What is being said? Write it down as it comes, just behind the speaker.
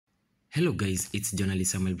Hello guys, it's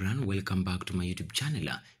journalist Samuel Brown. Welcome back to my YouTube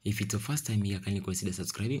channel. If it's your first time here, kindly consider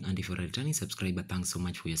subscribing, and if you're a returning subscriber, thanks so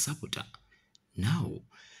much for your support. Now,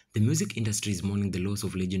 the music industry is mourning the loss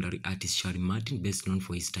of legendary artist Shari Martin, best known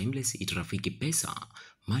for his timeless hit Rafiki Pesa.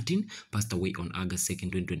 Martin passed away on August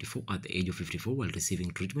 2nd, 2024 at the age of 54 while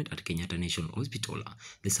receiving treatment at Kenyatta National Hospital.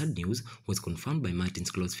 The sad news was confirmed by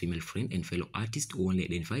Martin's close female friend and fellow artist who only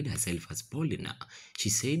identified herself as Paulina. She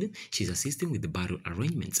said she's assisting with the burial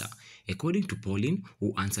arrangements. According to Pauline,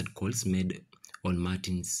 who answered calls made on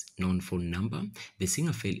Martin's known phone number, the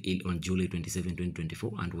singer fell ill on July 27,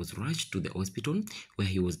 2024 and was rushed to the hospital where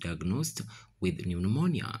he was diagnosed with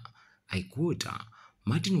pneumonia. I quote,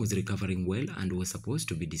 Martin was recovering well and was supposed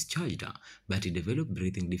to be discharged, but he developed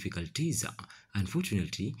breathing difficulties.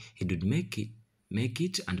 Unfortunately, he did make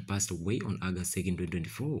it and passed away on August 2nd,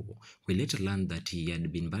 2024. We later learned that he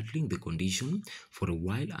had been battling the condition for a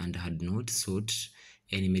while and had not sought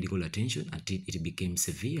any medical attention until it became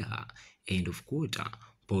severe. End of quote.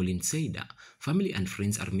 Pauline said, family and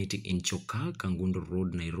friends are meeting in Choka, Kangundo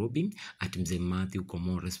Road, Nairobi at Mzee Matthew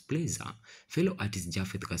Komore's place. Fellow artist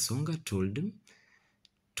Japheth Kasonga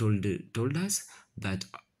told us that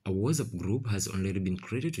a WhatsApp group has already been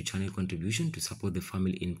created to channel contribution to support the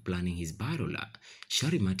family in planning his burial.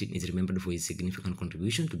 Shari Martin is remembered for his significant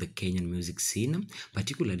contribution to the Kenyan music scene,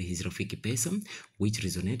 particularly his Rafiki Pesa, which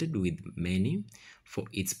resonated with many for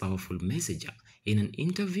its powerful message. In an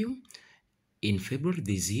interview in February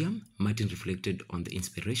this year, Martin reflected on the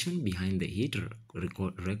inspiration behind the hit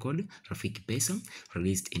record Rafiki Pesa,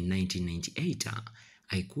 released in 1998.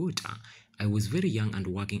 I quote, I was very young and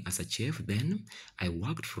working as a chef then. I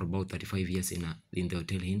worked for about 35 years in the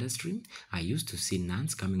hotel industry. I used to see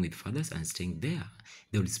nuns coming with fathers and staying there.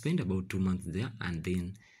 They would spend about 2 months there and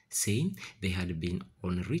then saying they had been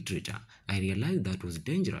on a retreat. I realized that was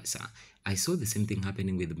dangerous. I saw the same thing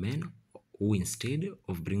happening with men who, instead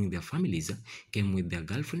of bringing their families, came with their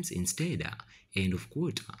girlfriends instead. End of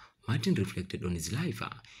quote. Martin reflected on his life.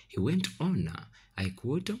 He went on, I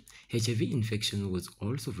quote, HIV infection was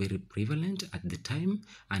also very prevalent at the time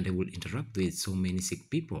and I would interact with so many sick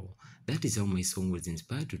people. That is how my song was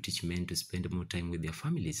inspired to teach men to spend more time with their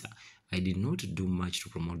families. I did not do much to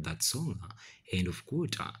promote that song. End of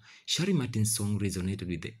quote. Shari Martin's song resonated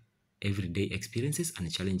with the everyday experiences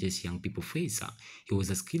and challenges young people face. He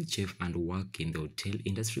was a skilled chef and worked in the hotel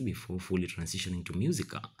industry before fully transitioning to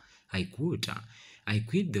music. I quote, I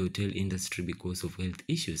quit the hotel industry because of health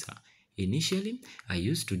issues. Initially, I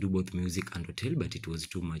used to do both music and hotel, but it was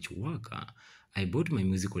too much work. I bought my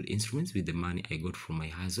musical instruments with the money I got from my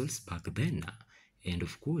hustles back then. End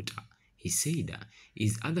of quote. He said,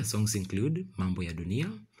 his other songs include Mambo ya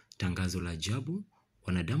Dunia, Tangazo la Ajabu,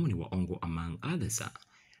 Wanadamu ni Waongo, among others.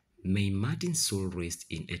 May Martin's soul rest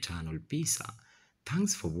in eternal peace.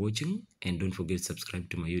 Thanks for watching, and don't forget to subscribe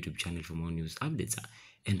to my YouTube channel for more news updates.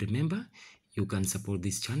 And remember, you can support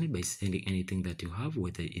this channel by sending anything that you have,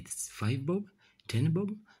 whether it's 5 bob, 10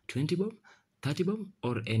 bob, 20 bob, 30 bob,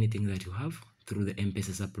 or anything that you have through the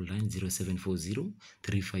Pesa support line 0740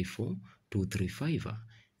 354 235.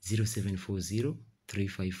 0740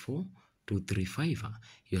 354 235.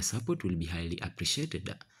 Your support will be highly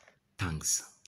appreciated. Thanks.